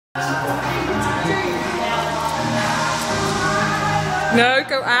No,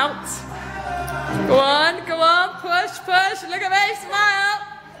 go out. Go on, push, push. Look at me, smile.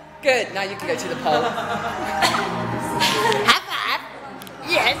 Good, now you can go to the pole. High five.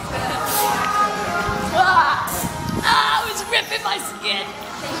 Yes. Ah, it's ripping my skin.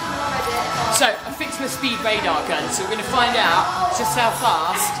 So, I fixed my speed radar gun, so we're going to find out just how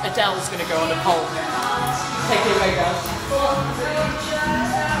fast Adele's going to go on the pole. Take it away, girls.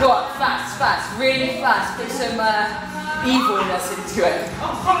 Go on, fast, fast, really fast. Put some evilness into it.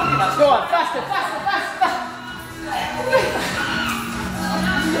 Go on, faster, faster, faster.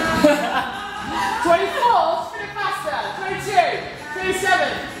 24, spin it faster. 22, 27.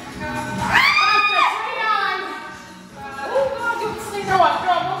 Faster, 29. Oh God, you can sleep. Go on,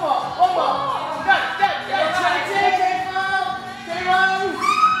 one more. Go, 22, 21.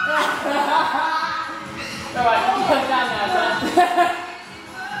 Alright, come down now, Dan.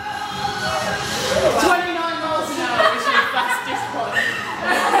 29 miles an hour is your fastest one.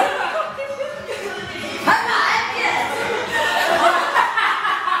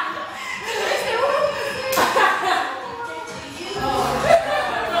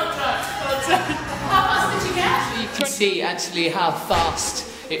 You can see actually how fast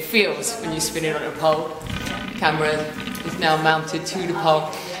it feels when you spin it on a pole. The camera is now mounted to the pole.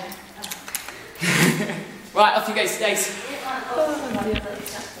 Right, off you go, Stace.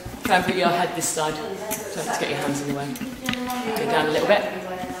 Try and put your head this side. Try not to get your hands in the way. Go down a little bit.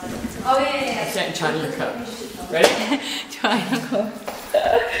 Oh yeah. Don't try and look up. Ready? Triangle.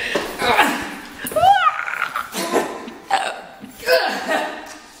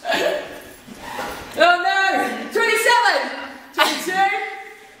 Oh no! 27! 22!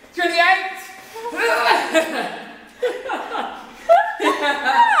 28!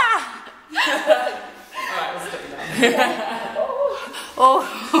 Alright, we'll stick that. Oh!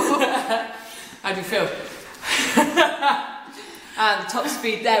 How do you feel? And the top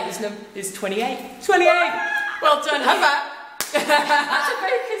speed there is 28. 28! Well done, have that! That's a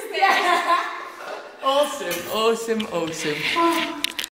focus there! Awesome, awesome, awesome.